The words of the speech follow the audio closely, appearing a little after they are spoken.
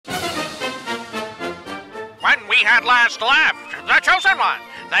had last left the Chosen One,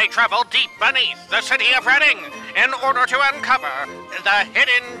 they traveled deep beneath the city of Reading in order to uncover the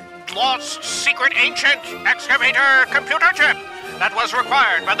hidden, lost, secret, ancient excavator computer chip that was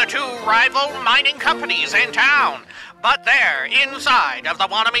required by the two rival mining companies in town. But there, inside of the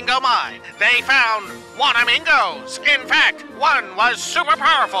Wanamingo mine, they found Wanamingos. In fact, one was super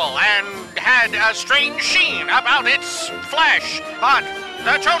powerful and had a strange sheen about its flesh. But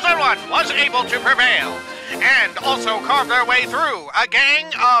the Chosen One was able to prevail and also carve their way through a gang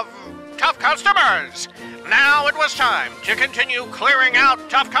of tough customers. Now it was time to continue clearing out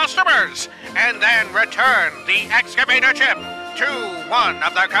tough customers and then return the excavator chip to one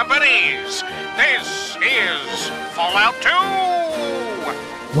of the companies. This is Fallout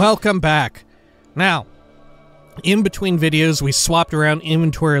 2! Welcome back. Now, in between videos, we swapped around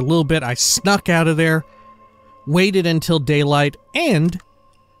inventory a little bit. I snuck out of there, waited until daylight, and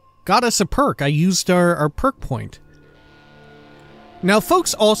got us a perk. I used our perk point. Now,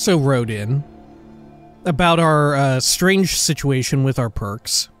 folks also wrote in about our strange situation with our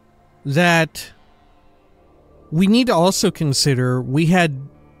perks, that we need to also consider we had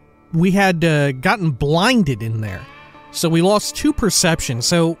gotten blinded in there. So we lost 2 perception.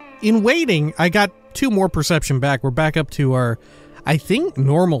 So in waiting, I got 2 more perception back. We're back up to our, I think,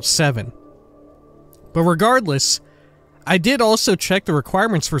 normal 7. But regardless, I did also check the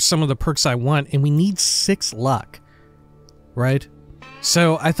requirements for some of the perks I want, and we need 6 luck, right?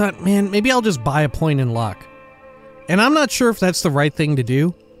 So I thought, man, maybe I'll just buy a point in luck. And I'm not sure if that's the right thing to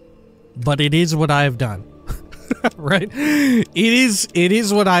do, but it is what I have done. Right? It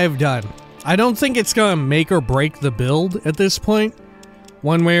is what I have done. I don't think it's gonna make or break the build at this point,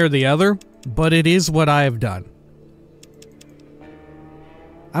 one way or the other, but it is what I have done.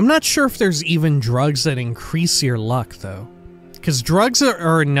 I'm not sure if there's even drugs that increase your luck, though. Because drugs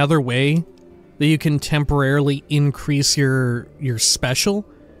are another way that you can temporarily increase your special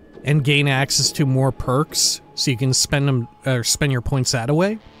and gain access to more perks, so you can spend them, or spend your points that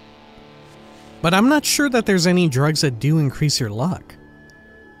way. But I'm not sure that there's any drugs that do increase your luck.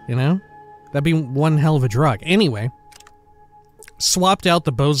 You know? That'd be one hell of a drug. Anyway, swapped out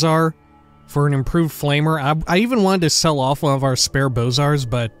the Bozar for an improved flamer. I even wanted to sell off one of our spare Bozars,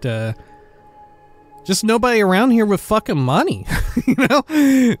 but just nobody around here with fucking money. You know?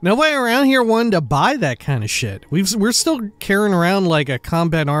 Nobody around here wanted to buy that kind of shit. We're still carrying around like a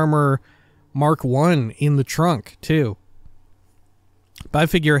combat armor Mark 1 in the trunk, too. But I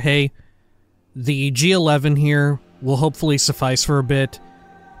figure, hey, the G11 here will hopefully suffice for a bit,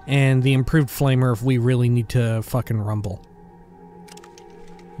 and the improved flamer if we really need to fucking rumble.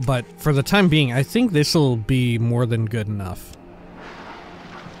 But for the time being, I think this will be more than good enough.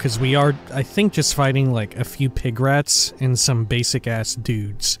 Because we are, I think, just fighting like a few pig rats and some basic ass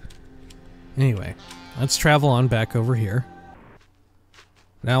dudes. Anyway, let's travel on back over here.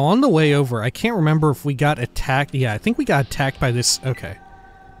 Now on the way over, I can't remember if we got attacked. Yeah, I think we got attacked by this. Okay.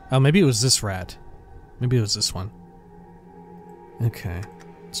 Oh, maybe it was this rat. Maybe it was this one. Okay.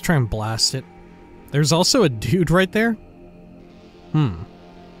 Let's try and blast it. There's also a dude right there.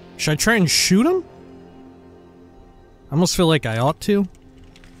 Should I try and shoot him? I almost feel like I ought to.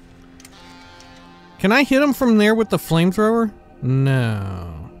 Can I hit him from there with the flamethrower?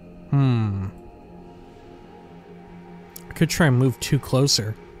 No. I could try and move too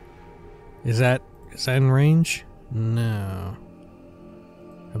closer. Is that in range? No.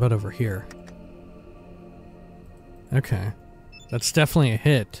 How about over here? Okay. That's definitely a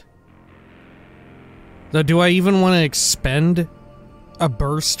hit. Though, do I even want to expend a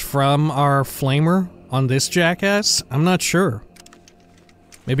burst from our flamer on this jackass? I'm not sure.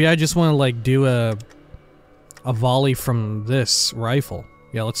 Maybe I just want to, like, do a volley from this rifle.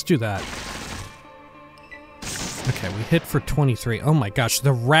 Yeah, let's do that. Okay, we hit for 23. Oh my gosh,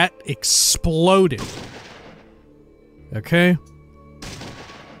 the rat exploded. Okay.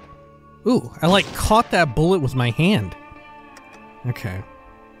 Ooh, I like caught that bullet with my hand. Okay.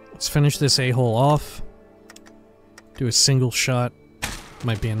 Let's finish this a-hole off. Do a single shot.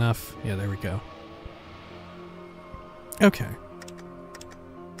 Might be enough. Yeah, there we go. Okay.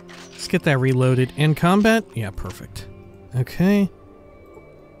 Let's get that reloaded. In combat? Yeah, perfect. Okay.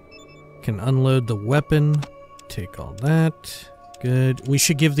 Can unload the weapon. Take all that. Good. We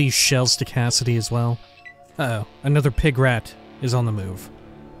should give these shells to Cassidy as well. Uh-oh. Another pig rat is on the move.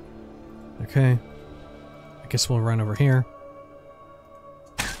 Okay. I guess we'll run over here.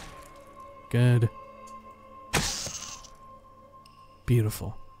 Good.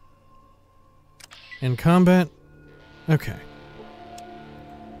 Beautiful. In combat? Okay.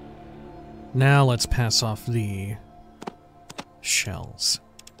 Now let's pass off the shells.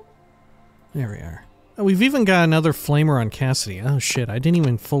 There we are. Oh, we've even got another flamer on Cassidy. Oh shit, I didn't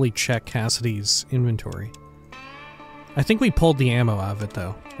even fully check Cassidy's inventory. I think we pulled the ammo out of it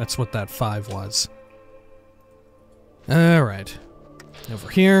though. That's what that 5 was. Alright. Over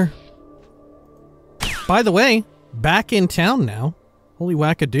here. By the way, back in town now. Holy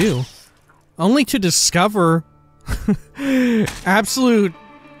wackadoo. Only to discover absolute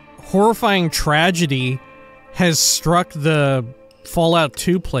horrifying tragedy has struck the Fallout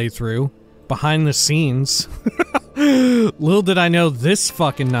 2 playthrough behind the scenes. Little did I know this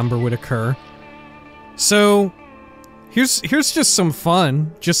fucking number would occur. So, here's just some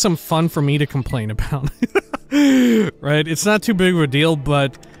fun. Just some fun for me to complain about. Right? It's not too big of a deal,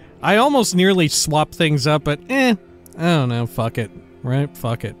 but I almost nearly swapped things up, but I don't know, fuck it. Right?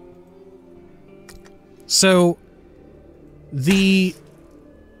 Fuck it. So, the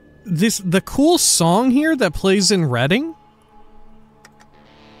cool song here that plays in Reading,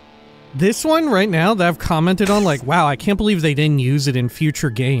 this one right now that I've commented on, like, wow, I can't believe they didn't use it in future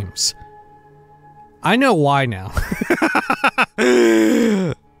games. I know why now.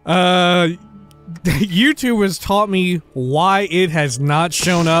 YouTube has taught me why it has not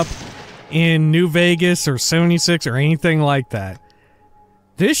shown up in New Vegas or 76 or anything like that.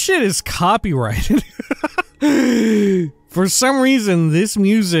 This shit is copyrighted. For some reason, this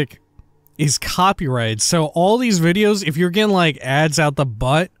music is copyrighted. So all these videos, if you're getting like ads out the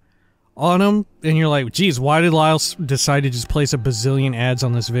butt on them, and you're like, geez, why did Lyle decide to just place a bazillion ads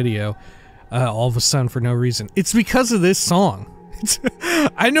on this video all of a sudden for no reason? It's because of this song.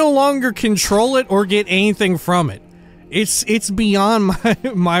 I no longer control it or get anything from it. It's beyond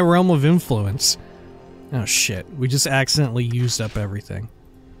my realm of influence. Oh shit, we just accidentally used up everything.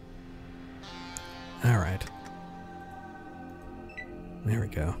 Alright. There we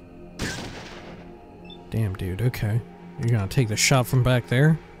go. Damn, dude, okay. You're gonna take the shot from back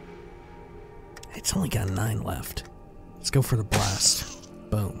there? It's only got 9 left. Let's go for the blast.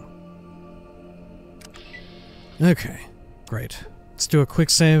 Boom. Okay, great. Let's do a quick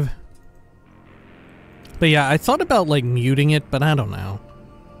save. But yeah, I thought about like muting it, but I don't know.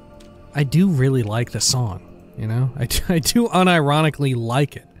 I do really like the song, you know? I do unironically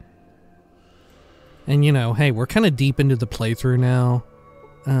like it. And you know, hey, we're kind of deep into the playthrough now.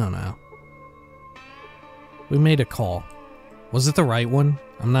 I don't know. We made a call. Was it the right one?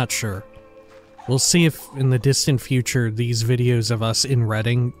 I'm not sure. We'll see if in the distant future these videos of us in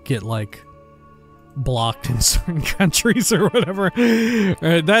Reading get like blocked in certain countries or whatever.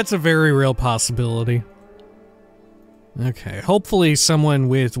 That's a very real possibility. Okay, hopefully someone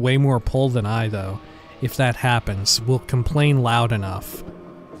with way more pull than I, though, if that happens, will complain loud enough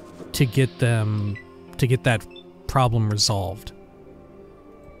to get that problem resolved.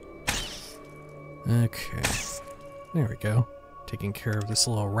 Okay, there we go. Taking care of this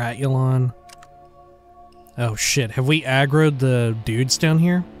little Ratulon. Oh shit, have we aggroed the dudes down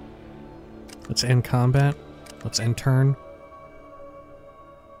here? Let's end combat. Let's end turn.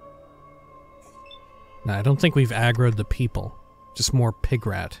 No, I don't think we've aggroed the people. Just more pig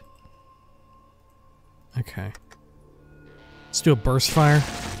rat. Okay. Let's do a burst fire.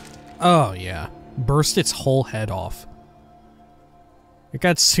 Oh, yeah. Burst its whole head off. It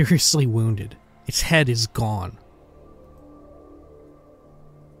got seriously wounded. Its head is gone.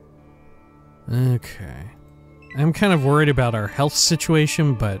 Okay. I'm kind of worried about our health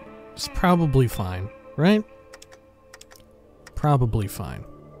situation, but it's probably fine, right? Probably fine.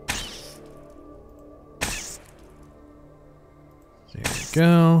 There we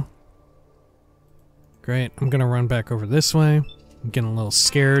go. Great, I'm gonna run back over this way. I'm getting a little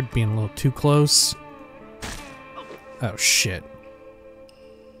scared, being a little too close. Oh shit.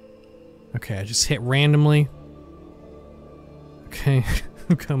 Okay, I just hit randomly. Okay,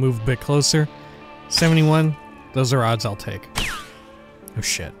 I'm gonna move a bit closer. 71, those are odds I'll take. Oh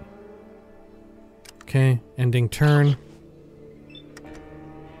shit. Okay, ending turn.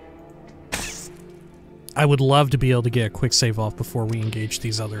 I would love to be able to get a quick save off before we engage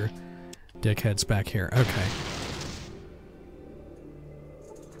these other dickheads back here. Okay.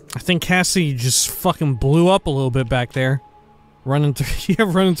 I think Cassie just fucking blew up a little bit back there. Running through,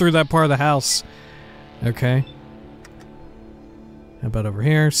 yeah, running through that part of the house. Okay. How about over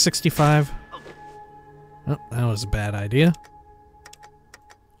here? 65. Oh, that was a bad idea.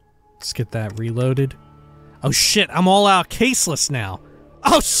 Let's get that reloaded. Oh shit, I'm all out caseless now.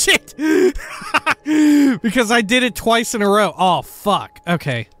 Oh shit! Because I did it twice in a row. Oh fuck.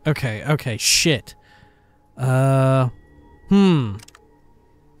 Okay, shit. Yeah,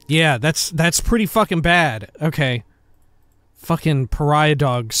 that's pretty fucking bad. Okay. Fucking pariah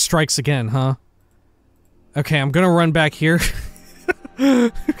dog strikes again, huh? Okay, I'm gonna run back here.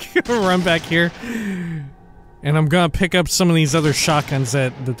 gonna run back here. And I'm gonna pick up some of these other shotguns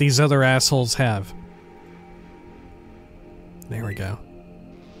that these other assholes have. There we go.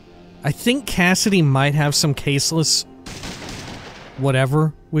 I think Cassidy might have some caseless...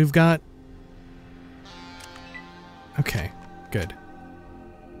 whatever we've got. Okay, good.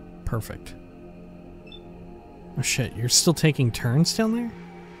 Perfect. Oh shit, you're still taking turns down there?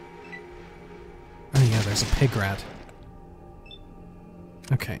 Oh yeah, there's a pig rat.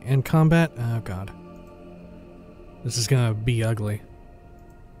 Okay, in combat? Oh god. This is gonna be ugly.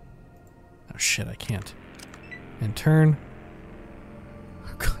 Oh shit, I can't. In turn.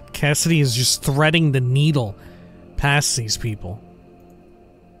 Oh god, Cassidy is just threading the needle past these people.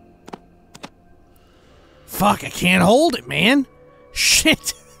 Fuck, I can't hold it, man!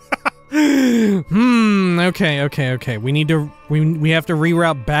 Shit! Okay. We need to... We have to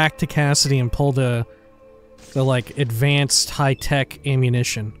reroute back to Cassidy and pull the like, advanced high-tech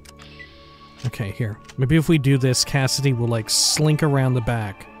ammunition. Okay, here. Maybe if we do this, Cassidy will, like, slink around the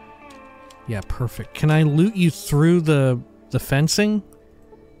back. Yeah, perfect. Can I loot you through the fencing?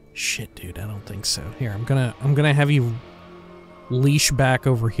 Shit, dude, I don't think so. Here, I'm gonna have you leash back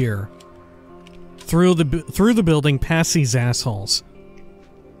over here. Through the building, past these assholes.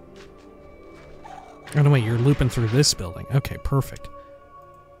 Oh, no, wait, you're looping through this building. Okay, perfect.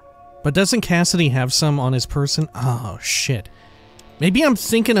 But doesn't Cassidy have some on his person? Oh, shit. Maybe I'm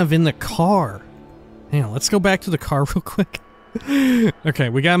thinking of in the car. Hang on, let's go back to the car real quick. Okay,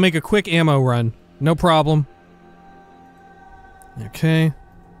 we gotta make a quick ammo run. No problem. Okay.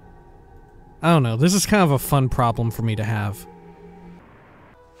 I don't know, this is kind of a fun problem for me to have.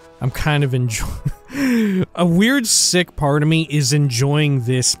 I'm kind of enjoying... A weird, sick part of me is enjoying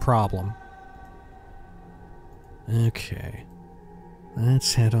this problem. Okay.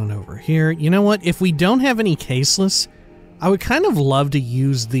 Let's head on over here. You know what? If we don't have any caseless, I would kind of love to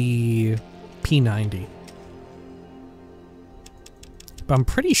use the P90. But I'm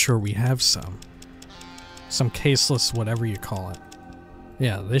pretty sure we have some. Some caseless, whatever you call it.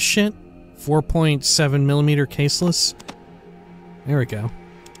 Yeah, this shit. 4.7mm caseless. There we go.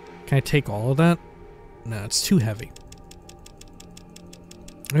 Can I take all of that? No, it's too heavy.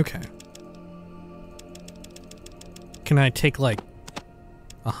 Okay. Can I take, like,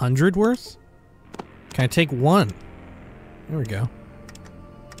 100 worth? Can I take one? There we go.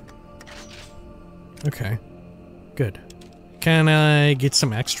 Okay. Good. Can I get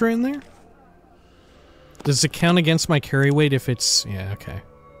some extra in there? Does it count against my carry weight if it's... Yeah, okay.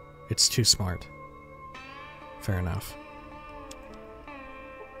 It's too smart. Fair enough.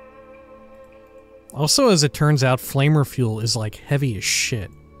 Also, as it turns out, flamer fuel is, like, heavy as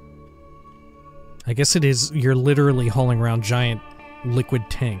shit. I guess it is... You're literally hauling around giant liquid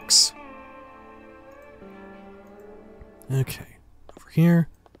tanks. Okay. Over here.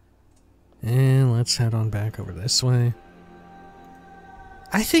 And let's head on back over this way.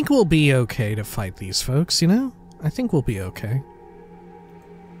 I think we'll be okay to fight these folks, you know? I think we'll be okay.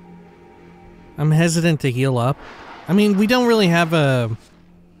 I'm hesitant to heal up. I mean, we don't really have a...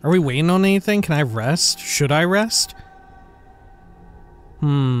 Are we waiting on anything? Can I rest? Should I rest?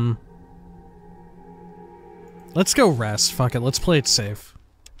 Let's go rest. Fuck it. Let's play it safe.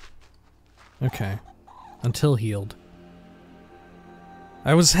 Okay. Until healed.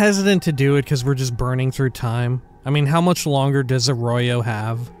 I was hesitant to do it because we're just burning through time. I mean, how much longer does Arroyo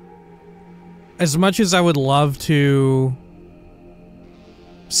have? As much as I would love to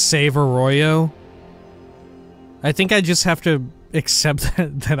save Arroyo, I think I just have to accept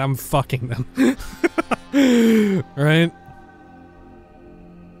that I'm fucking them. Right?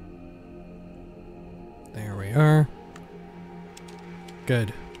 There we are.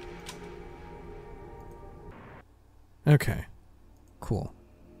 Good. Okay. Cool.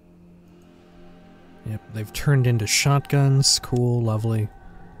 Yep, they've turned into shotguns. Cool, lovely.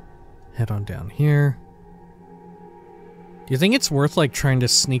 Head on down here. Do you think it's worth, like, trying to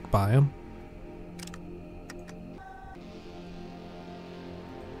sneak by them?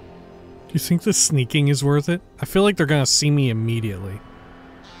 Do you think the sneaking is worth it? I feel like they're gonna see me immediately.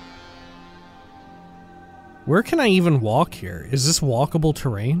 Where can I even walk here? Is this walkable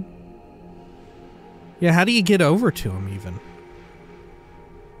terrain? Yeah, how do you get over to them, even?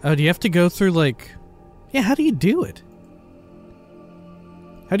 Oh, do you have to go through, like... Yeah, how do you do it?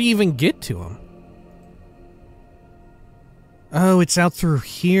 How do you even get to them? Oh, it's out through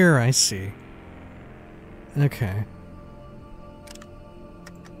here, I see. Okay.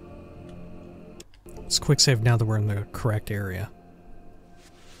 Let's quick save now that we're in the correct area.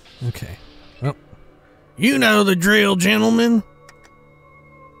 Okay. Well, you know the drill, gentlemen.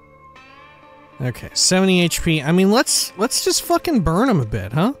 Okay, 70 HP. I mean, let's just fucking burn him a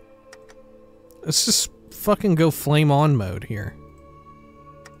bit, huh? Let's just fucking go flame on mode here.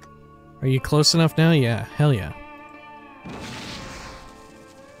 Are you close enough now? Yeah, hell yeah.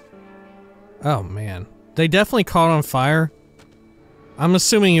 Oh man. They definitely caught on fire. I'm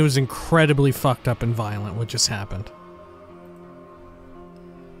assuming it was incredibly fucked up and violent what just happened.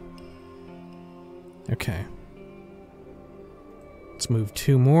 Okay. Let's move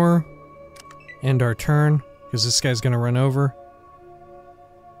 2 more. End our turn, because this guy's gonna run over.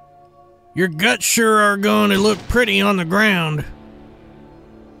 Your guts sure are going to look pretty on the ground.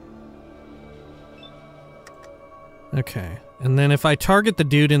 Okay, and then if I target the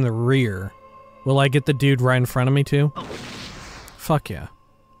dude in the rear, will I get the dude right in front of me too? Fuck yeah.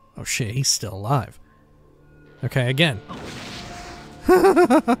 Oh shit, he's still alive. Okay, again. Look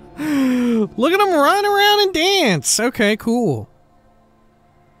at him run around and dance! Okay, cool.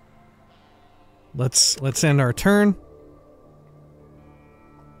 Let's end our turn.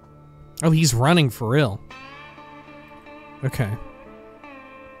 Oh, he's running for real. Okay.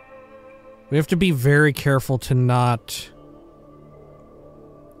 We have to be very careful to not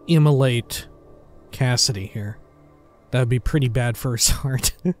immolate Cassidy here. That would be pretty bad for his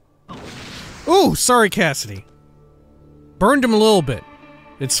heart. Oh, sorry, Cassidy. Burned him a little bit.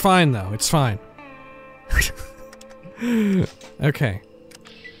 It's fine, though. It's fine. Okay.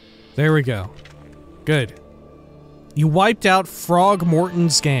 There we go. Good. You wiped out Frog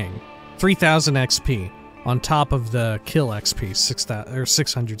Morton's gang. 3,000 XP. On top of the kill XP.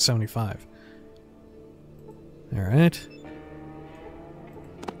 675. Alright.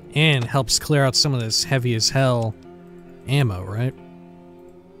 And helps clear out some of this heavy as hell ammo, right?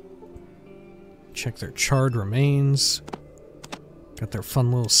 Check their charred remains. Got their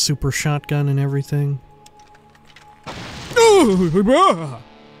fun little super shotgun and everything.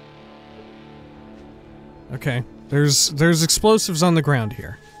 Okay, there's explosives on the ground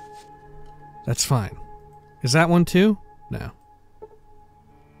here. That's fine. Is that one too? No.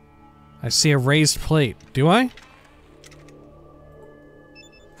 I see a raised plate. Do I?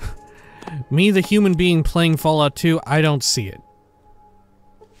 Me, the human being playing Fallout 2, I don't see it.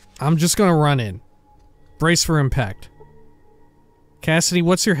 I'm just gonna run in. Brace for impact. Cassidy,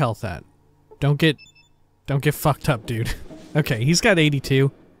 what's your health at? Don't get fucked up, dude. Okay, he's got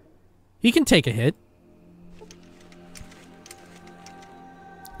 82. He can take a hit.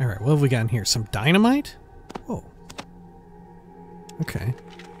 Alright, what have we got in here? Some dynamite? Whoa. Okay.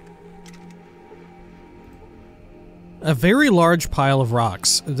 A very large pile of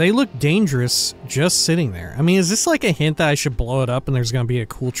rocks. They look dangerous just sitting there. I mean, is this like a hint that I should blow it up and there's gonna be a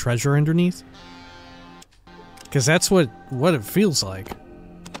cool treasure underneath? Because that's what it feels like.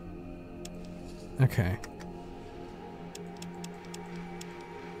 Okay.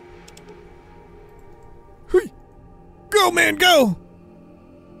 Hey! Go, man, go!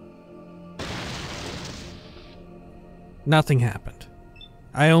 Nothing happened.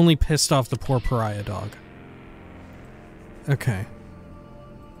 I only pissed off the poor pariah dog. Okay.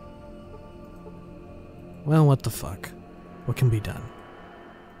 Well, what the fuck? What can be done?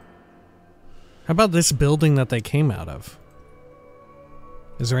 How about this building that they came out of?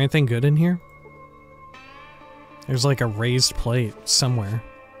 Is there anything good in here? There's like a raised plate somewhere.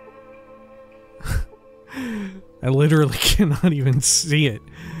 I literally cannot even see it.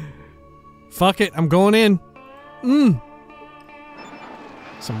 Fuck it, I'm going in.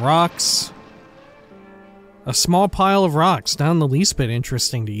 Some rocks. A small pile of rocks, not the least bit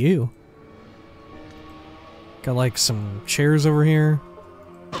interesting to you. Got like some chairs over here.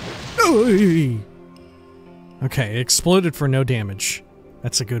 Okay, it exploded for no damage.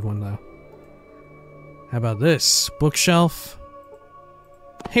 That's a good one though. How about this? Bookshelf.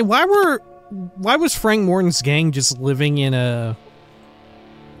 Hey, why was Frank Morton's gang just living in a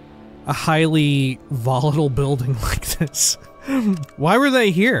highly volatile building like this? Why were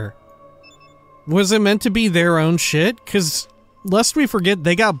they here? Was it meant to be their own shit? Because, lest we forget,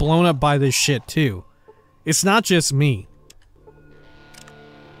 they got blown up by this shit too. It's not just me.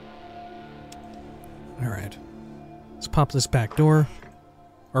 Alright. Let's pop this back door.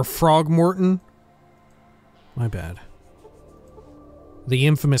 Or Frog Morton. My bad. The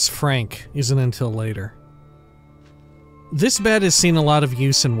infamous Frank isn't until later. This bed has seen a lot of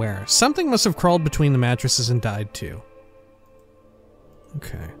use and wear. Something must have crawled between the mattresses and died too.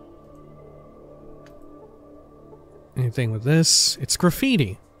 Okay. Anything with this? It's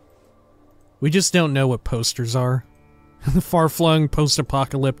graffiti. We just don't know what posters are. The far-flung,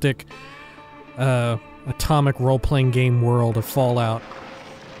 post-apocalyptic, atomic role-playing game world of Fallout.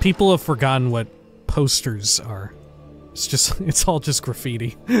 People have forgotten what posters are. It's all just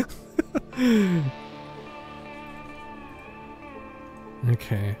graffiti.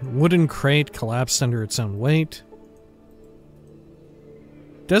 Okay. Wooden crate collapsed under its own weight.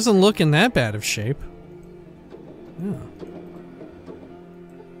 Doesn't look in that bad of shape. Oh.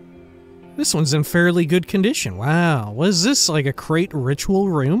 This one's in fairly good condition. Wow. What is this? Like a crate ritual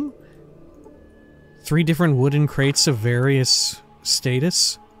room? 3 different wooden crates of various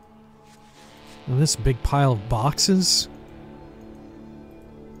status. And this big pile of boxes.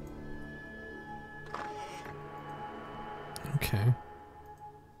 Okay.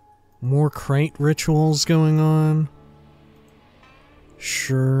 More crate rituals going on.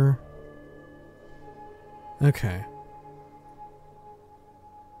 Sure. Okay.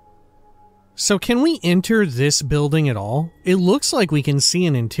 So can we enter this building at all? It looks like we can see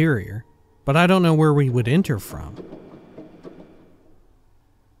an interior, but I don't know where we would enter from.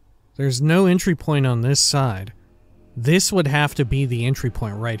 There's no entry point on this side. This would have to be the entry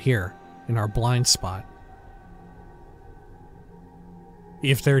point right here, in our blind spot.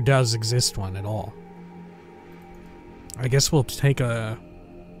 If there does exist one at all. I guess we'll take a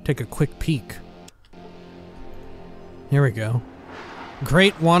quick peek. Here we go.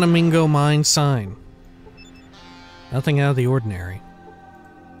 Great Wanamingo Mine sign. Nothing out of the ordinary.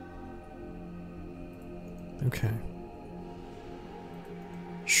 Okay.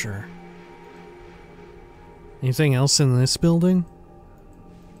 Sure. Anything else in this building?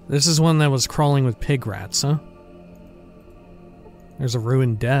 This is one that was crawling with pig rats, huh? There's a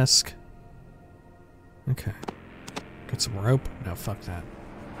ruined desk. Okay. Get some rope? No, fuck that.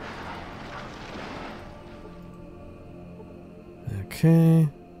 Okay.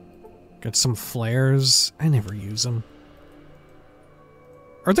 Got some flares. I never use them.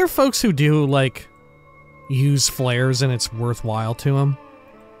 Are there folks who do, like, use flares and it's worthwhile to them?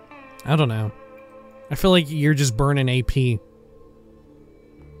 I don't know. I feel like you're just burning AP.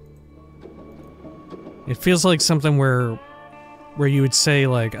 It feels like something where you would say,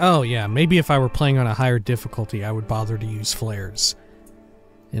 like, oh yeah, maybe if I were playing on a higher difficulty, I would bother to use flares.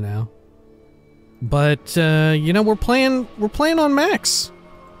 You know? But, you know, we're playing on max.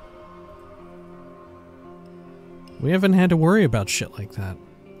 We haven't had to worry about shit like that.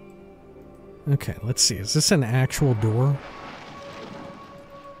 Okay, let's see. Is this an actual door?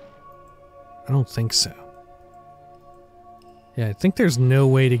 I don't think so. Yeah, I think there's no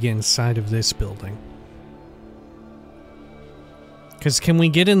way to get inside of this building. Because can we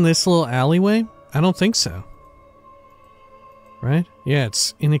get in this little alleyway? I don't think so. Right? Yeah,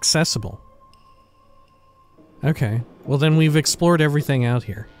 it's inaccessible. Okay. Well, then we've explored everything out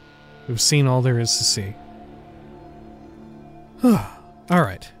here. We've seen all there is to see.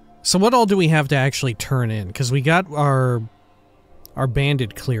 Alright. So what all do we have to actually turn in? Because we got our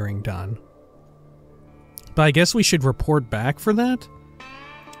bandit clearing done. But I guess we should report back for that?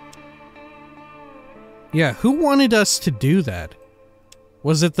 Yeah, who wanted us to do that?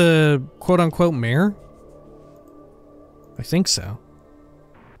 Was it the quote-unquote mayor? I think so.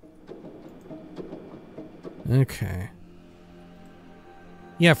 Okay.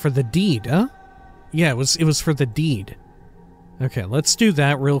 Yeah, for the deed, huh? Yeah, it was for the deed. Okay, let's do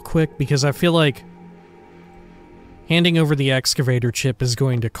that real quick, because I feel like handing over the excavator chip is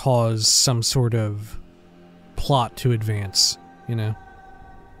going to cause some sort of plot to advance, you know?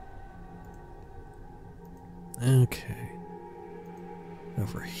 Okay.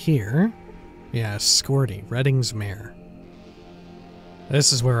 Over here. Yeah, Scorty, Redding's mare.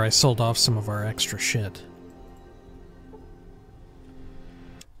 This is where I sold off some of our extra shit.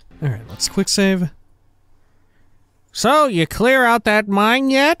 Alright, let's quick save. So, you clear out that mine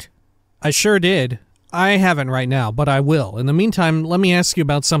yet? I sure did. I haven't right now, but I will. In the meantime, let me ask you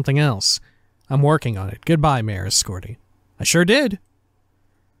about something else. I'm working on it. Goodbye, Mayor Scorty. I sure did.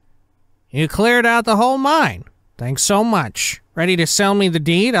 You cleared out the whole mine. Thanks so much. Ready to sell me the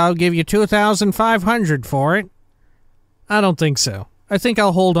deed? I'll give you 2,500 for it. I don't think so. I think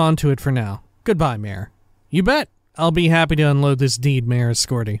I'll hold on to it for now. Goodbye, Mayor. You bet. I'll be happy to unload this deed, Mayor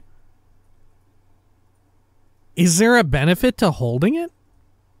Scorty. Is there a benefit to holding it?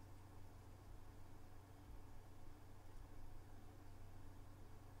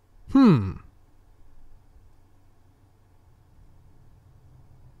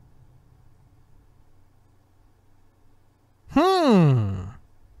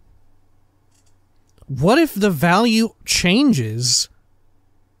 What if the value changes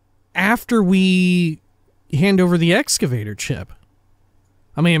after we hand over the excavator chip?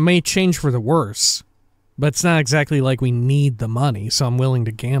 I mean, it may change for the worse, but it's not exactly like we need the money, so I'm willing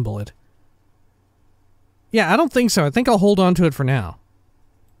to gamble it. Yeah, I don't think so. I think I'll hold on to it for now.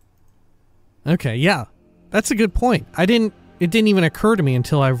 Okay, yeah. That's a good point. I didn't It didn't even occur to me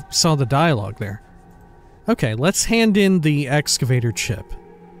until I saw the dialogue there. Okay, let's hand in the excavator chip.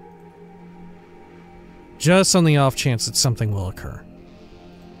 Just on the off chance that something will occur.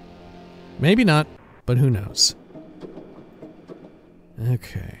 Maybe not, but who knows.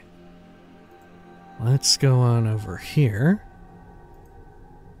 Okay. Let's go on over here.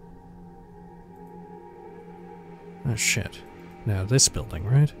 Oh shit. No, this building,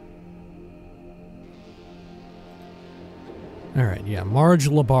 right? Alright, yeah, Marge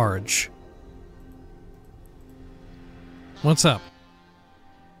LaBarge. What's up?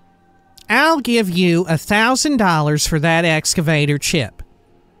 I'll give you $1,000 for that excavator chip.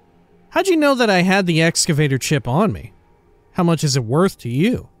 How'd you know that I had the excavator chip on me? How much is it worth to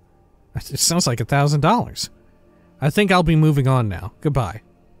you? It sounds like $1,000. I think I'll be moving on now. Goodbye.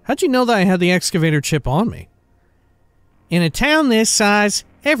 How'd you know that I had the excavator chip on me? In a town this size,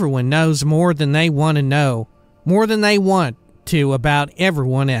 everyone knows more than they want to know. More than they want to about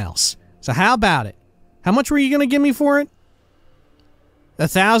everyone else. So how about it? How much were you going to give me for it?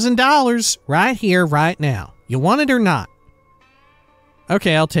 $1,000 right here, right now. You want it or not?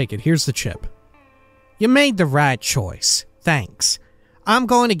 Okay, I'll take it. Here's the chip. You made the right choice. Thanks. I'm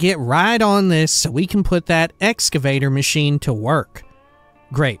going to get right on this so we can put that excavator machine to work.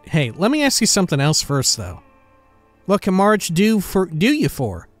 Great. Hey, let me ask you something else first, though. What can Marge do you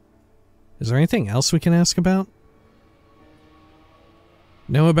for? Is there anything else we can ask about?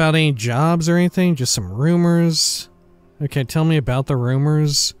 Know about any jobs or anything? Just some rumors? Okay, tell me about the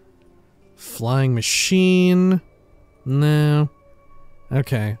rumors. Flying machine? No.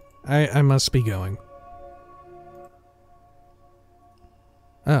 Okay, I must be going.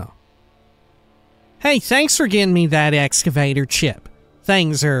 Oh. Hey, thanks for getting me that excavator chip.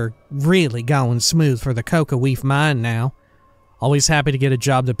 Things are really going smooth for the coca we've mined now. Always happy to get a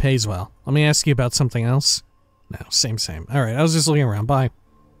job that pays well. Let me ask you about something else. No, same. Alright, I was just looking around. Bye.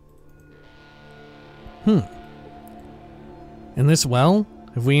 And this well?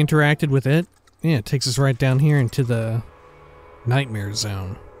 Have we interacted with it? Yeah, it takes us right down here into the nightmare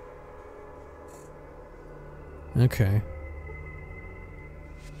zone. Okay.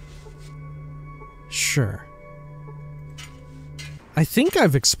 Sure. I think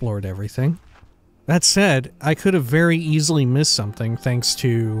I've explored everything. That said, I could have very easily missed something thanks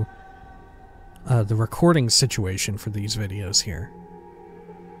to the recording situation for these videos here.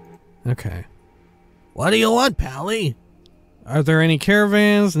 Okay. What do you want, Pally? Are there any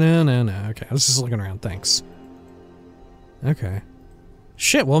caravans? No. Okay, I was just looking around, thanks. Okay.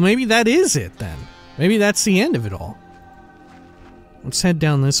 Shit, well maybe that is it then. Maybe that's the end of it all. Let's head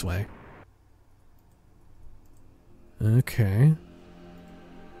down this way. Okay.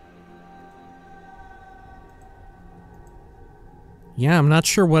 Yeah, I'm not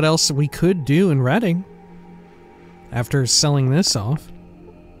sure what else we could do in Reading after selling this off.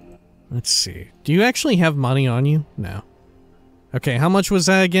 Let's see. Do you actually have money on you? No. Okay, how much was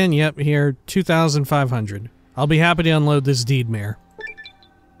that again? Yep, here, 2,500. I'll be happy to unload this deed mare.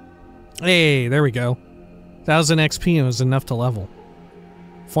 Hey, there we go. 1,000 XP was enough to level.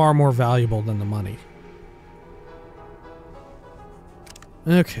 Far more valuable than the money.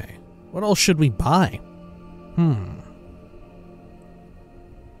 Okay, what else should we buy?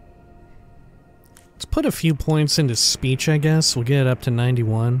 Let's put a few points into speech, I guess. We'll get it up to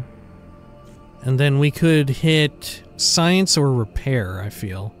 91. And then we could hit science or repair, I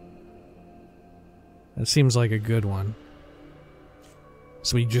feel. That seems like a good one.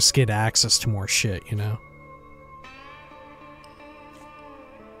 So we just get access to more shit, you know?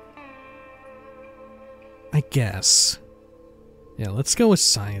 I guess. Yeah, let's go with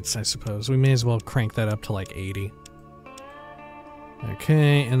science, I suppose. We may as well crank that up to like 80.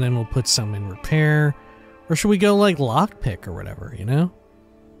 Okay, and then we'll put some in repair. Or should we go like lockpick or whatever, you know?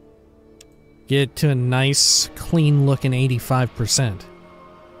 Get to a nice, clean-looking 85%.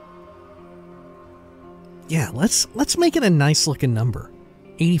 Yeah, let's make it a nice-looking number.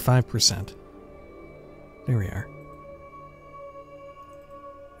 85%. There we are.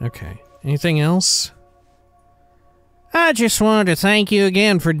 Okay. Anything else? I just wanted to thank you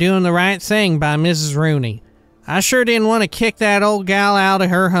again for doing the right thing by Mrs. Rooney. I sure didn't want to kick that old gal out of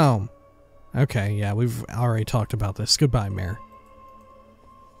her home. Okay, yeah, we've already talked about this. Goodbye, Mayor.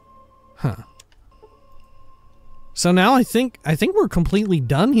 Huh. So now I think we're completely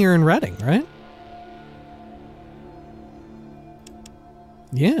done here in Reading, right?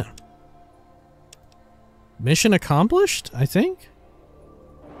 Yeah. Mission accomplished, I think.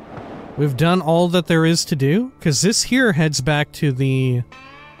 We've done all that there is to do, because this here heads back to the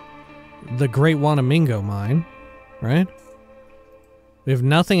Great Wanamingo mine, right? We have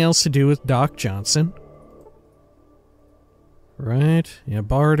nothing else to do with Doc Johnson. Right. Yeah,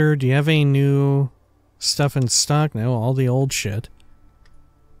 barter. Do you have any new stuff in stock? No, all the old shit.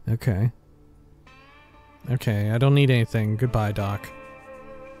 Okay. Okay, I don't need anything. Goodbye, Doc.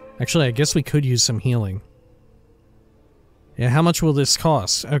 Actually, I guess we could use some healing. Yeah, how much will this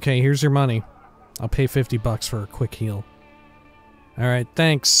cost? Okay, here's your money. I'll pay 50 bucks for a quick heal. Alright,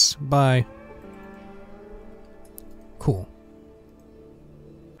 thanks. Bye. Cool.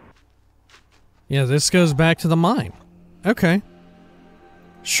 Yeah, this goes back to the mine. Okay.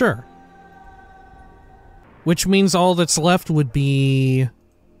 Sure. Which means all that's left would be...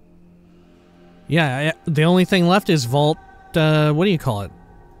 Yeah, the only thing left is Vault, what do you call it?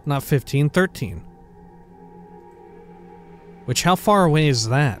 Not 15, 13. Which, how far away is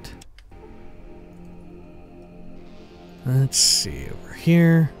that? Let's see, over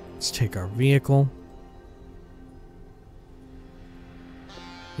here. Let's take our vehicle.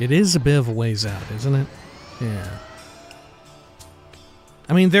 It is a bit of a ways out, isn't it? Yeah.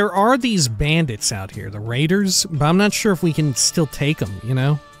 I mean, there are these bandits out here, the raiders, but I'm not sure if we can still take them, you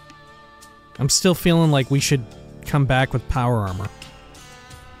know? I'm still feeling like we should come back with power armor.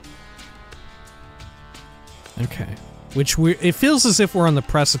 Okay. Which it feels as if we're on the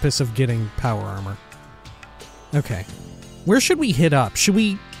precipice of getting power armor. Okay. Where should we hit up? Should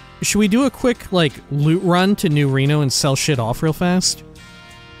we do a quick, like, loot run to New Reno and sell shit off real fast?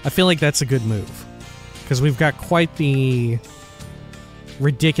 I feel like that's a good move. Because we've got quite the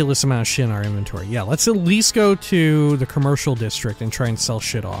ridiculous amount of shit in our inventory. Yeah, let's at least go to the commercial district and try and sell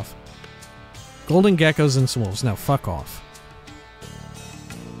shit off. Golden geckos and some wolves. No, fuck off.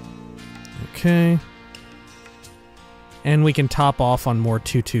 Okay. And we can top off on more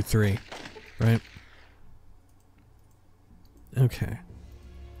 223, right? Okay.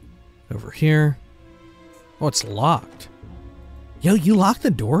 Over here. Oh, it's locked. Yo, you lock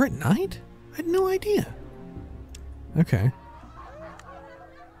the door at night? I had no idea. Okay.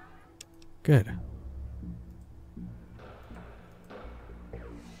 Good.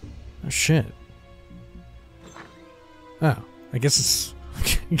 Oh, shit. Oh, I guess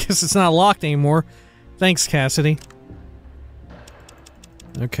it's not locked anymore. Thanks, Cassidy.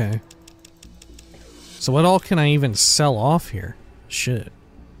 Okay. So what all can I even sell off here? Shit.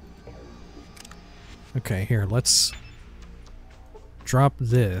 Okay, here, let's drop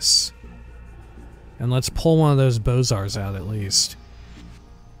this. And let's pull one of those Bozars out at least.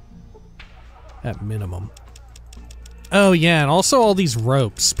 At minimum. Oh yeah, and also all these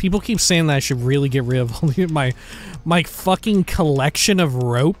ropes. People keep saying that I should really get rid of all my fucking collection of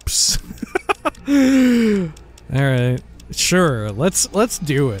ropes. Alright. Sure, let's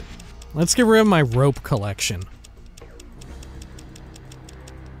do it. Let's get rid of my rope collection.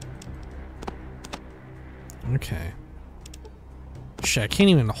 Okay. Shit, I can't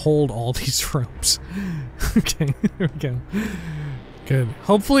even hold all these ropes. Okay, there we go. Good.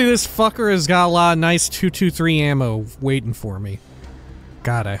 Hopefully this fucker has got a lot of nice 223 ammo waiting for me.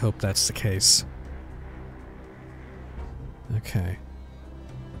 God, I hope that's the case. Okay.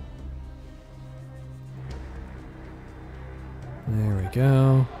 There we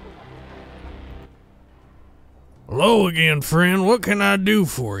go. Hello again, friend. What can I do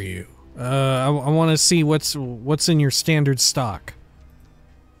for you? I want to see what's in your standard stock.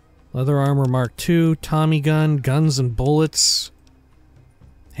 Leather armor Mark II, Tommy gun, guns and bullets.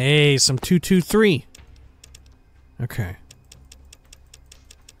 Hey, some 223. Okay.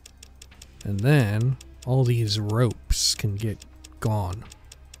 And then all these ropes can get gone.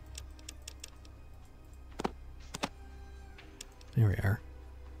 There we are.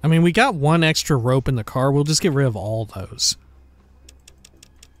 I mean, we got one extra rope in the car. We'll just get rid of all those.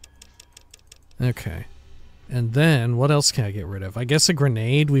 Okay. And then, what else can I get rid of? I guess a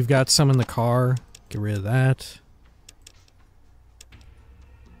grenade. We've got some in the car. Get rid of that.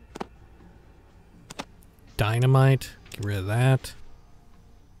 Dynamite. Get rid of that.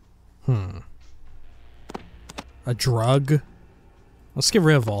 A drug. Let's get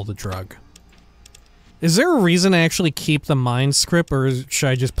rid of all the drug. Is there a reason to actually keep the mine script, or should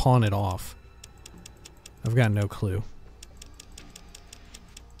I just pawn it off? I've got no clue.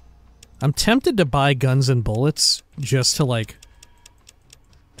 I'm tempted to buy guns and bullets just to, like,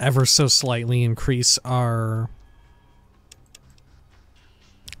 ever so slightly increase our,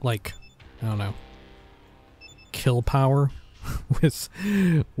 like, I don't know, kill power with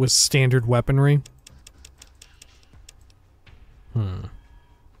standard weaponry.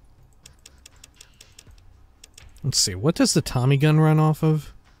 Let's see, what does the Tommy gun run off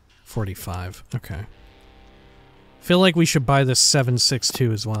of? 45, okay. Feel like we should buy this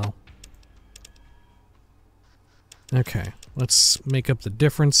 7.62 as well. Okay, let's make up the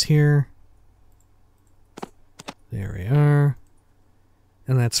difference here. There we are.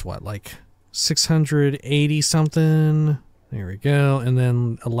 And that's what, like 680 something? There we go. And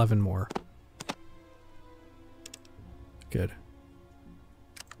then 11 more. Good.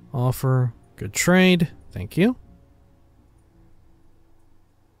 Offer. Good trade. Thank you.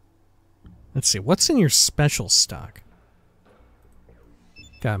 Let's see. What's in your special stock?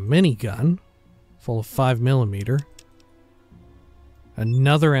 Got a minigun. Full of 5mm.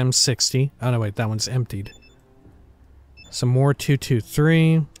 Another M60. Oh, no, wait. That one's emptied. Some more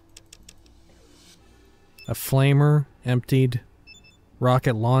 223. A flamer. Emptied.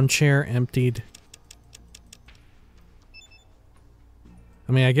 Rocket lawn chair. Emptied.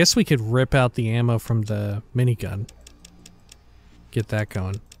 I mean, I guess we could rip out the ammo from the minigun. Get that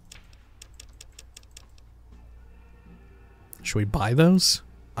going. Should we buy those?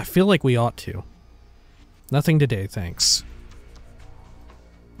 I feel like we ought to. Nothing today, thanks.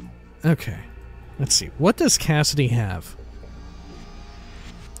 Okay. Let's see. What does Cassidy have?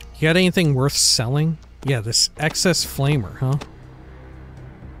 You got anything worth selling? Yeah, this excess flamer, huh?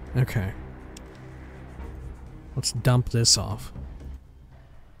 Okay. Let's dump this off.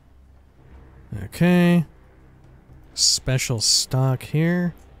 Okay. Special stock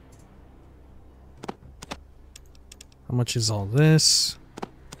here. How much is all this?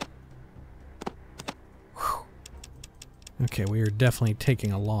 Whew. Okay, we are definitely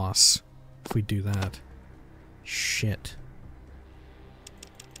taking a loss if we do that. Shit.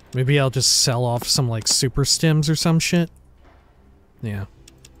 Maybe I'll just sell off some, like, super stims or some shit? Yeah.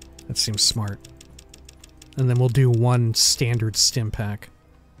 That seems smart. And then we'll do one standard stim pack.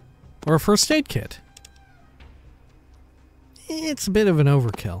 Or a first aid kit. It's a bit of an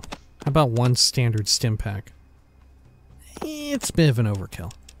overkill. How about one standard stim pack? It's a bit of an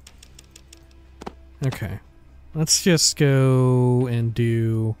overkill. Okay. Let's just go and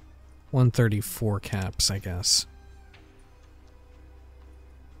do 134 caps, I guess.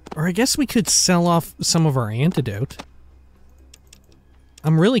 Or I guess we could sell off some of our antidote.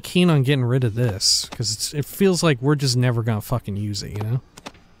 I'm really keen on getting rid of this, because it feels like we're just never gonna fucking use it, you know?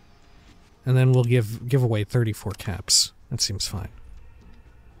 And then we'll give away 34 caps. That seems fine.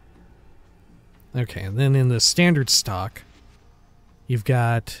 Okay, and then in the standard stock, you've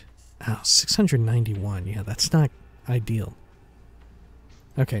got... Oh, 691. Yeah, that's not ideal.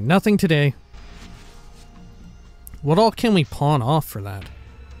 Okay, nothing today. What all can we pawn off for that?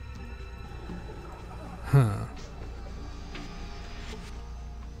 Huh.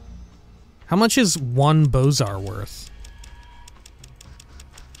 How much is one Bozar worth?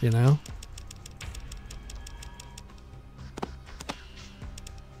 You know?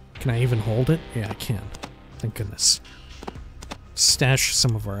 Can I even hold it? Yeah, I can. Thank goodness. Stash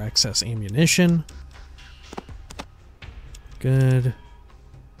some of our excess ammunition. Good.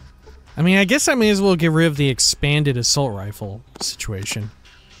 I mean, I guess I may as well get rid of the expanded assault rifle situation.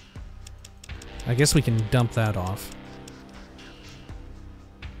 I guess we can dump that off.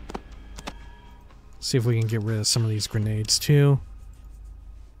 See if we can get rid of some of these grenades too.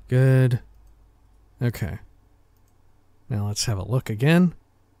 Good. Okay. Now let's have a look again.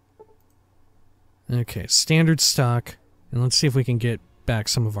 Okay, standard stock. And let's see if we can get back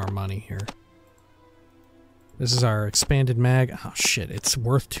some of our money here. This is our expanded mag. Oh shit, it's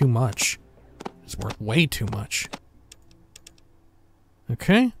worth too much. It's worth way too much.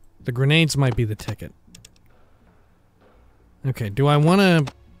 Okay, the grenades might be the ticket. Okay, do I want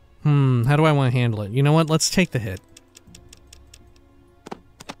to... how do I want to handle it? You know what, let's take the hit.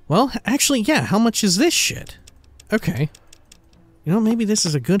 Well, actually, yeah, how much is this shit? Okay. You know, maybe this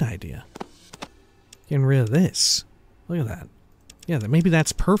is a good idea. Getting rid of this. Look at that. Yeah, maybe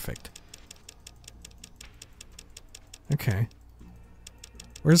that's perfect. Okay.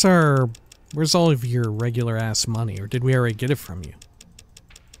 Where's all of your regular ass money? Or did we already get it from you?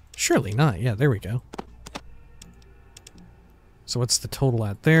 Surely not. Yeah, there we go. So what's the total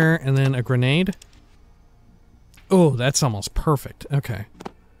at there? And then a grenade? Oh, that's almost perfect. Okay.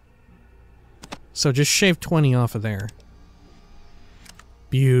 So just shave 20 off of there.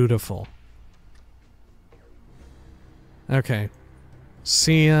 Beautiful. Okay.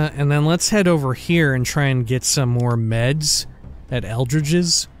 See ya. And then let's head over here and try and get some more meds at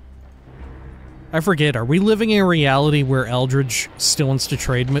Eldridge's. I forget, are we living in a reality where Eldridge still wants to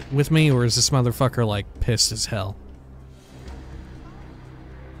trade with me, or is this motherfucker, like, pissed as hell?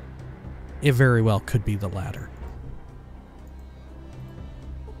 It very well could be the latter.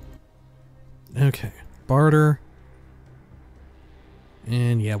 Okay. Barter.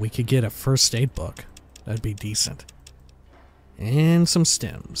 And yeah, we could get a first aid book. That'd be decent. And some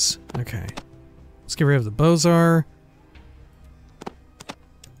stems. Okay. Let's get rid of the Bozar.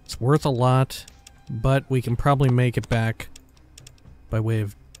 It's worth a lot, but we can probably make it back by way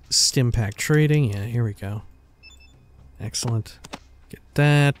of Stimpack trading. Yeah, here we go. Excellent. Get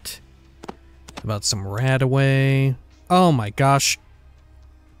that. How about some Radaway? Oh my gosh.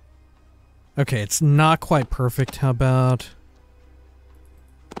 Okay, it's not quite perfect. How about...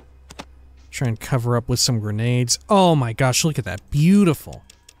 try and cover up with some grenades. Oh my gosh, look at that. Beautiful.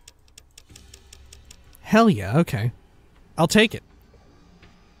 Hell yeah, okay. I'll take it.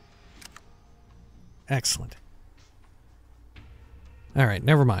 Excellent. Alright,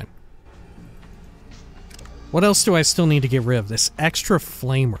 never mind. What else do I still need to get rid of? This extra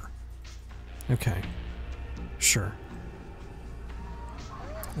flamer. Okay. Sure.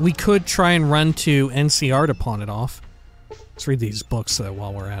 We could try and run to NCR to pawn it off. Let's read these books, though,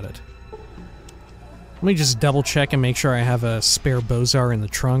 while we're at it. Let me just double check and make sure I have a spare Bozar in the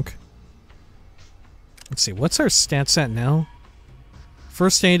trunk. Let's see, what's our stats at now?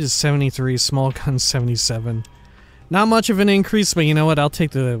 First aid is 73, small gun 77. Not much of an increase, but you know what? I'll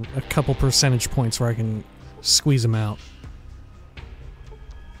take a couple percentage points where I can squeeze them out.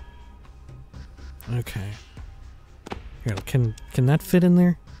 Okay. Here, can that fit in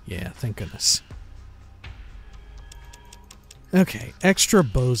there? Yeah, thank goodness. Okay, extra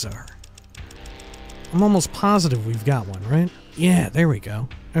Bozar. I'm almost positive we've got one, right? Yeah, there we go.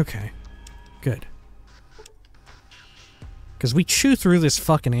 Okay, good. Because we chew through this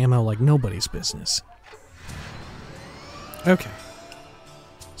fucking ammo like nobody's business. Okay.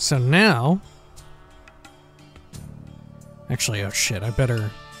 So now... actually, oh shit, I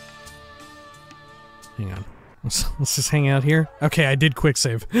better... hang on. Let's just hang out here. Okay, I did quick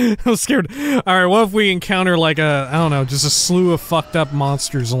save. I was scared. Alright, what if we encounter like a, I don't know, just a slew of fucked up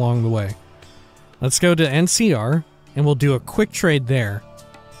monsters along the way? Let's go to NCR, and we'll do a quick trade there.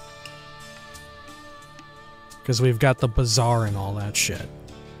 Because we've got the bazaar and all that shit.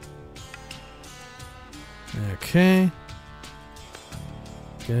 Okay.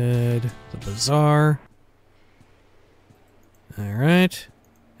 Good. The bazaar. Alright.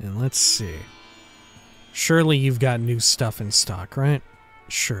 And let's see. Surely you've got new stuff in stock, right?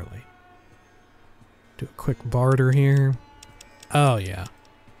 Surely. Do a quick barter here. Oh, yeah.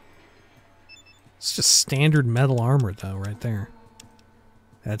 It's just standard metal armor, though, right there.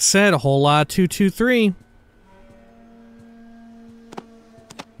 That said, a whole lot 223.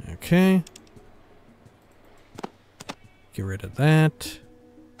 Okay. Get rid of that.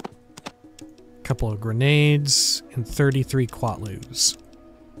 Couple of grenades and 33 quatlus.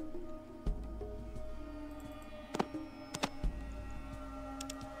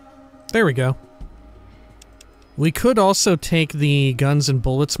 There we go. We could also take the Guns and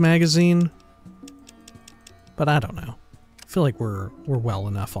Bullets magazine, but I don't know. I feel like we're well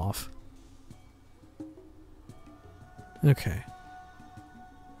enough off. Okay.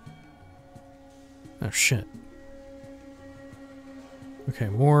 Oh shit. Okay,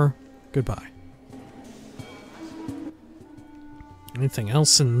 more. Goodbye. Anything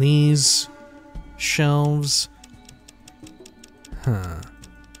else in these shelves? Huh.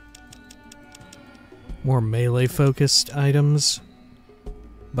 More melee-focused items,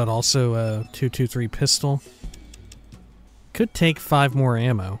 but also a 223 pistol. Could take 5 more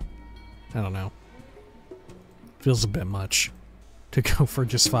ammo. I don't know. Feels a bit much to go for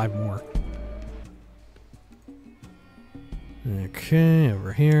just 5 more. Okay,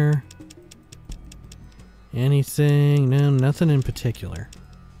 over here. Anything? No, nothing in particular.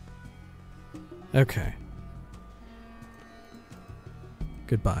 Okay.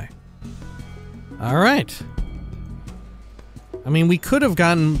 Goodbye. Alright. I mean, we could have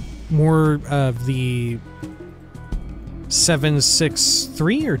gotten more of the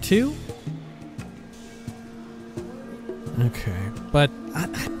 763 or 2. Okay, but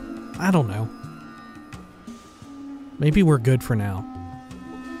I don't know. Maybe we're good for now.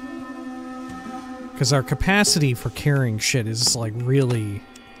 Because our capacity for carrying shit is, like, really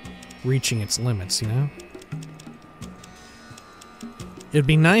reaching its limits, you know? It'd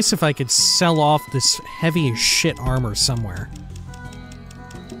be nice if I could sell off this heavy as shit armor somewhere.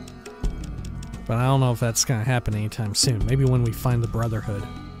 But I don't know if that's gonna happen anytime soon. Maybe when we find the Brotherhood.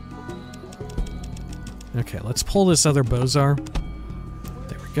 Okay, let's pull this other Bozar.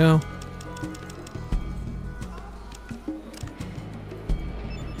 There we go.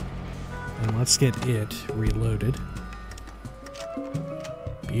 And let's get it reloaded.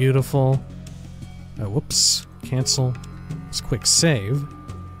 Beautiful. Oh, whoops. Cancel. Let's quick save.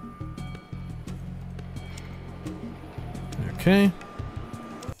 Okay.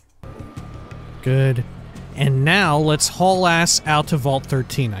 Good. And now, let's haul ass out to Vault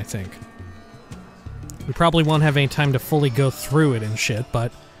 13, I think. We probably won't have any time to fully go through it and shit,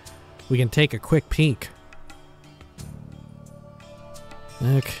 but we can take a quick peek.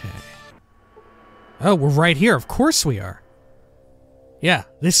 Okay. Oh, we're right here. Of course we are. Yeah,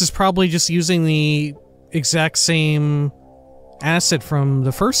 this is probably just using the exact same asset from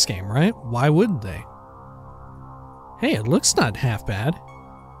the first game, right? Why wouldn't they? Hey, it looks not half bad.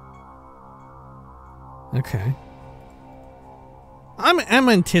 Okay. I'm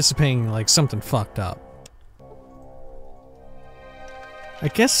anticipating, like, something fucked up. I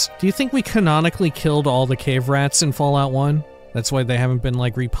guess, do you think we canonically killed all the cave rats in Fallout 1? That's why they haven't been,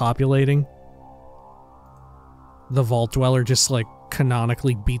 like, repopulating? The Vault Dweller just, like,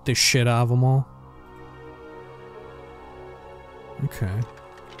 canonically beat the shit out of them all? Okay.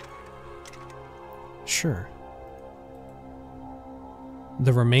 Sure.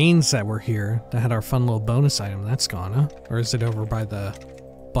 The remains that were here, that had our fun little bonus item, that's gone, huh? Or is it over by the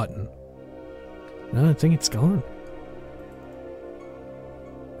button? No, I think it's gone.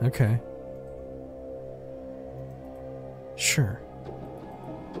 Okay. Sure.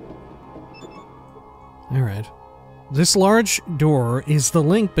 Alright. This large door is the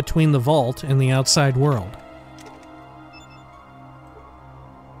link between the vault and the outside world.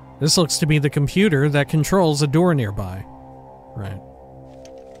 This looks to be the computer that controls a door nearby. Right.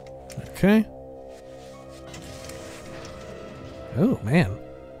 Okay. Oh, man.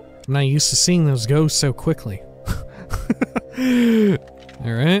 I'm not used to seeing those go so quickly.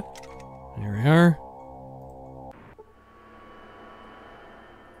 Alright. There we are.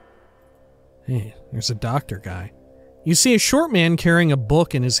 Hey, there's a doctor guy. You see a short man carrying a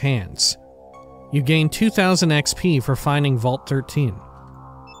book in his hands. You gain 2,000 XP for finding Vault 13.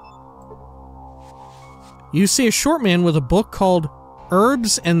 You see a short man with a book called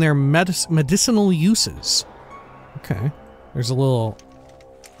Herbs and Their Medicinal Uses. Okay. There's a little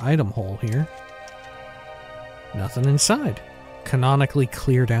item hole here. Nothing inside. Canonically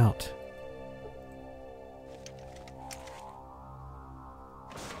cleared out.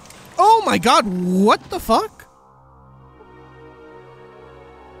 Oh my god, what the fuck?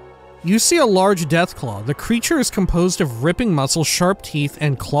 You see a large death claw. The creature is composed of ripping muscle, sharp teeth,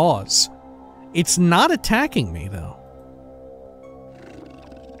 and claws. It's not attacking me, though.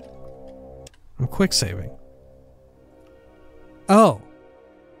 I'm quick saving. Oh.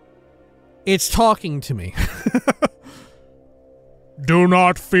 It's talking to me. Do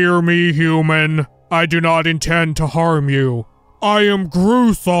not fear me, human. I do not intend to harm you. I am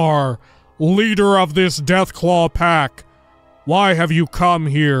Gruthar, leader of this Deathclaw pack. Why have you come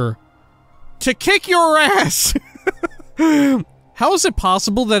here? To kick your ass! How is it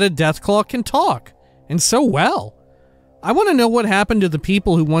possible that a Deathclaw can talk? And so well? I want to know what happened to the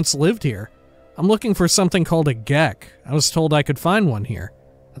people who once lived here. I'm looking for something called a Gek. I was told I could find one here.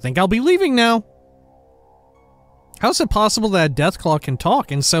 I think I'll be leaving now. How's it possible that a Deathclaw can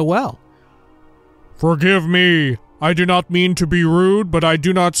talk and so well? Forgive me. I do not mean to be rude, but I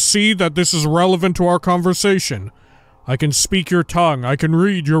do not see that this is relevant to our conversation. I can speak your tongue. I can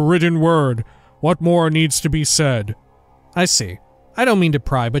read your written word. What more needs to be said? I see. I don't mean to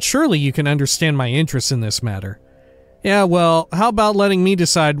pry, but surely you can understand my interest in this matter. Yeah, well, how about letting me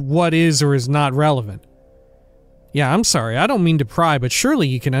decide what is or is not relevant? Yeah, I'm sorry, I don't mean to pry, but surely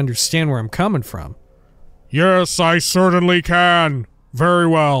you can understand where I'm coming from. Yes, I certainly can. Very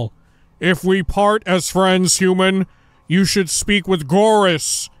well. If we part as friends, human, you should speak with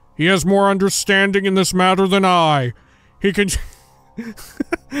Goris. He has more understanding in this matter than I. He can...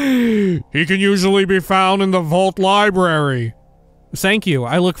 he can usually be found in the Vault Library. Thank you.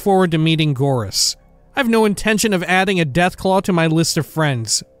 I look forward to meeting Goris. I have no intention of adding a Deathclaw to my list of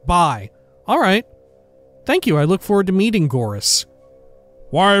friends. Bye. Alright. Thank you. I look forward to meeting Goris.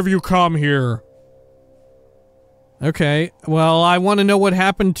 Why have you come here? Okay. Well, I want to know what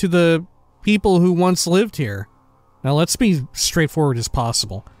happened to the people who once lived here. Now, let's be straightforward as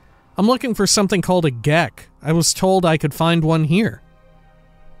possible. I'm looking for something called a Gek. I was told I could find one here.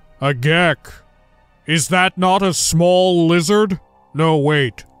 A Gek? Is that not a small lizard? No,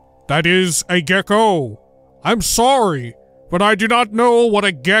 wait. That is a gecko. I'm sorry, but I do not know what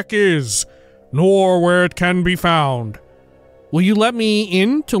a Gek is, nor where it can be found. Will you let me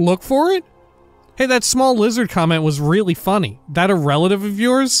in to look for it? Hey, that small lizard comment was really funny. That a relative of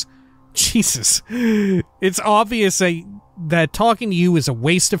yours? Jesus. It's obvious that talking to you is a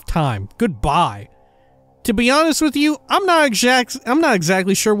waste of time. Goodbye. To be honest with you, I'm not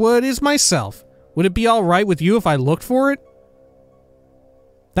exactly sure what it is myself. Would it be alright with you if I looked for it?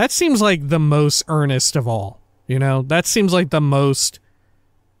 That seems like the most earnest of all. You know? That seems like the most,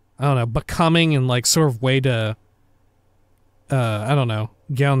 I don't know, becoming and like sort of way to, I don't know,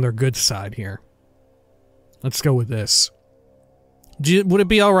 get on their good side here. Let's go with this. Would it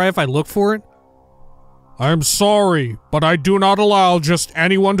be alright if I look for it? I'm sorry, but I do not allow just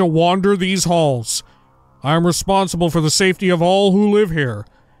anyone to wander these halls. I am responsible for the safety of all who live here,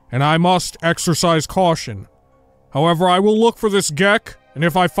 and I must exercise caution. However, I will look for this Gek, and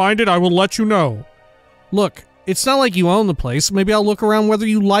if I find it, I will let you know. Look, it's not like you own the place. Maybe I'll look around whether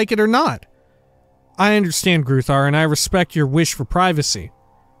you like it or not. I understand, Gruthar, and I respect your wish for privacy.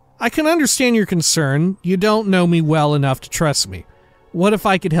 I can understand your concern. You don't know me well enough to trust me. What if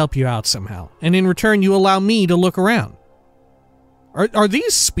I could help you out somehow, and in return you allow me to look around? Are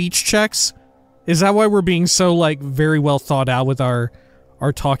these speech checks? Is that why we're being so, like, very well thought out with our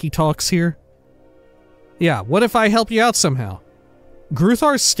talkie talks here? Yeah, what if I help you out somehow?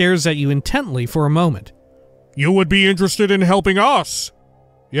 Gruthar stares at you intently for a moment. You would be interested in helping us?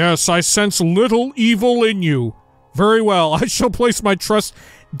 Yes, I sense little evil in you. Very well, I shall place my trust...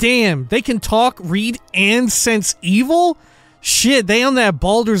 Damn, they can talk, read, and sense evil? Shit, they on that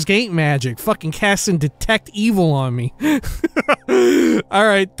Baldur's Gate magic, fucking casting detect evil on me.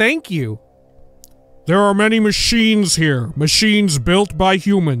 Alright, thank you. There are many machines here, machines built by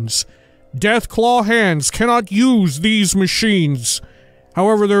humans. Deathclaw hands cannot use these machines.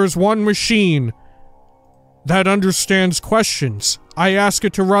 However, there is one machine that understands questions. I ask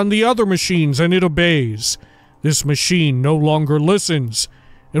it to run the other machines and it obeys. This machine no longer listens.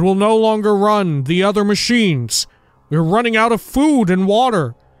 It will no longer run the other machines. We're running out of food and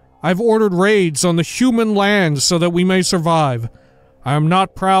water. I've ordered raids on the human lands so that we may survive. I am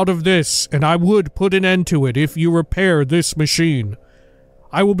not proud of this, and I would put an end to it if you repair this machine.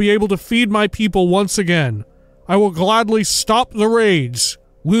 I will be able to feed my people once again. I will gladly stop the raids.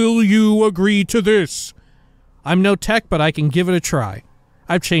 Will you agree to this? I'm no tech, but I can give it a try.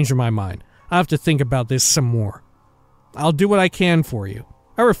 I've changed my mind. I have to think about this some more. I'll do what I can for you.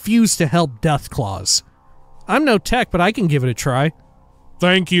 I refuse to help Deathclaws. I'm no tech, but I can give it a try.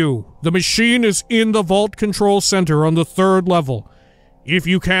 Thank you. The machine is in the Vault Control Center on the 3rd level. If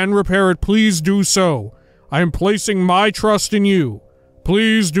you can repair it, please do so. I am placing my trust in you.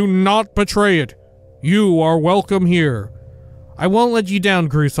 Please do not betray it. You are welcome here. I won't let you down,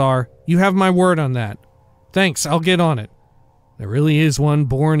 Gruthar. You have my word on that. Thanks, I'll get on it. There really is one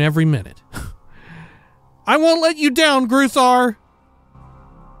born every minute. I won't let you down, Gruthar!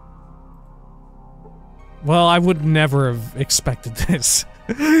 Well, I would never have expected this.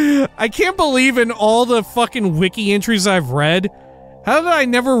 I can't believe in all the fucking wiki entries I've read, how did I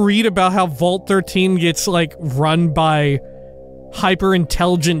never read about how Vault 13 gets, like, run by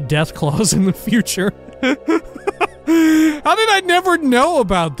hyper-intelligent Deathclaws in the future? How did I never know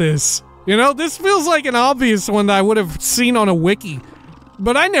about this? You know, this feels like an obvious one that I would have seen on a wiki.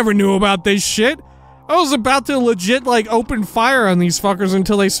 But I never knew about this shit. I was about to legit, like, open fire on these fuckers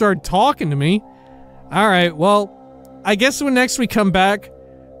until they started talking to me. Alright, well, I guess when next we come back,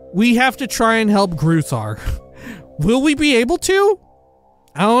 we have to try and help Gruthar. Will we be able to?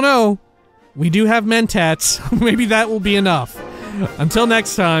 I don't know. We do have mentats. Maybe that will be enough. Until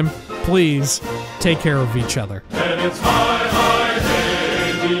next time, please, take care of each other. And it's high, high,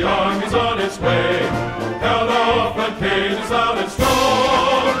 hey, the army's on its way. Held off and cage is out and strong.